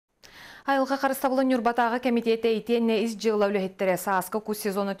Айылға қарыстабылы Ньурбаҕа комитеті етенне из жылы үліхеттері сааска кус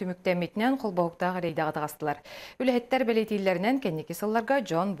сезоны түміктәмметінен қолбауықтағы рейдағы дағастылар. Үліхеттер белетейлерінен кәнекі сылларға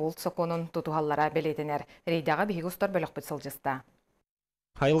Джон Булт сокуонун тутуһаллара белетенер. Рейдағы бігігустар бөлік бұтсыл жыста.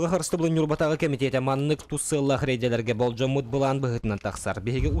 Айылға қарыстабылы Ньурбаҕа комитеті маннық туссыллах рейделерге болжамут бұлан бұғытынан тақсар.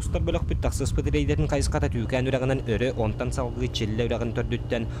 Бігігі устар бөлік бұт тақсыз бұт рейдерін қайысқата түйкен үрағынан өрі онтан салғы челі үрағын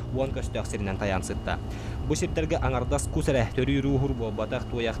төрдіттен уан көстіақсерінен таянсытта. Бұл септерге аңардас күсірі төрі рухур болбатақ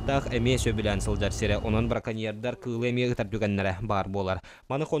туяқтақ әме сөбілән сылжар сері, онын браконьердар кылы әме ғытар дүгеннері бар болар.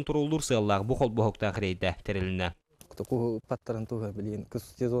 Маны контролдур сыллақ бұл қол бұғықтақ рейді теріліне. Құтықу паттарын туға білген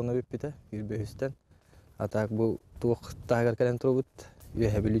күс сезоны өппеті, үрбөйістен. Атақ бұл туық тағар кәлен тұрғыт,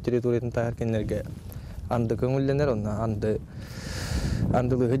 үйәбілі территориятын тағар кәнерге анды көңілденер, онна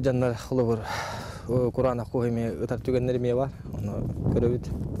андылығы жандар құлы бір Құрана қойме ұтар түгеннері ме бар, оны көрөбіт,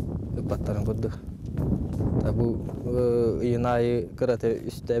 паттарын құддық. Бұл иынайы кыраты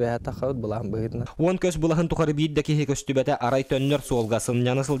үсті бәйі тақауыд бұлағын бұғытына. Он көз бұлағын тұқары бейді кеге көстібәті арай төннер солғасын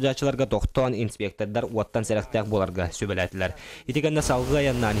яны сылжачыларға тоқтуан инспектордар уаттан сәріқтәк боларға сөбеләтілер. Етігенде салғы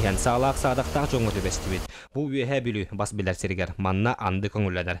аяннан ең сағалақ садақтақ жоңғы төбестібет. Бұл үйе білі бас білер сергер, манна анды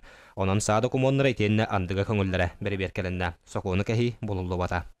көңілдер. Онын сады құмонлар етеніне андыға көңілдері бәрі беркелінне. Сокуону кәхи болулы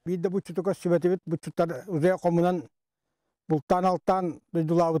бата. Бейді бұтчутыққа сөбетібет, бұтчуттар ұзай қомынан бұлттан алттан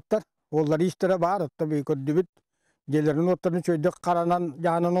бұйдылауыттар. Олар истері бар, таbi көрдібіт. Желерін оттарын сөйдік қаранан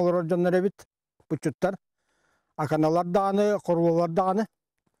жағынан олар жаннар әбіт, бұтчуттар. Аканалар дағаны, қорғалар дағаны.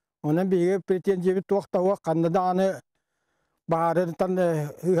 Онан бейге претензия бит оқтауы, қанды дағаны бағарыртан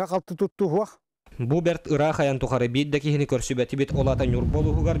үйға қалты тұттуға. Бу берт ыра хаян тухары бит дәкихини көрсүбәти бит олата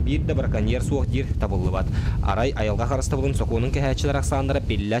Ньурбаҕа бит да браконьер суох дир табыллыбат. Арай айылга харыстабылын сокуонун кәһәчиләр аксаандара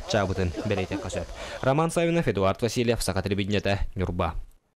билләт чабытын беләйтә кашат. Роман Савинов, Эдуард Васильев, Сака телевидениете, Ньурбаҕа.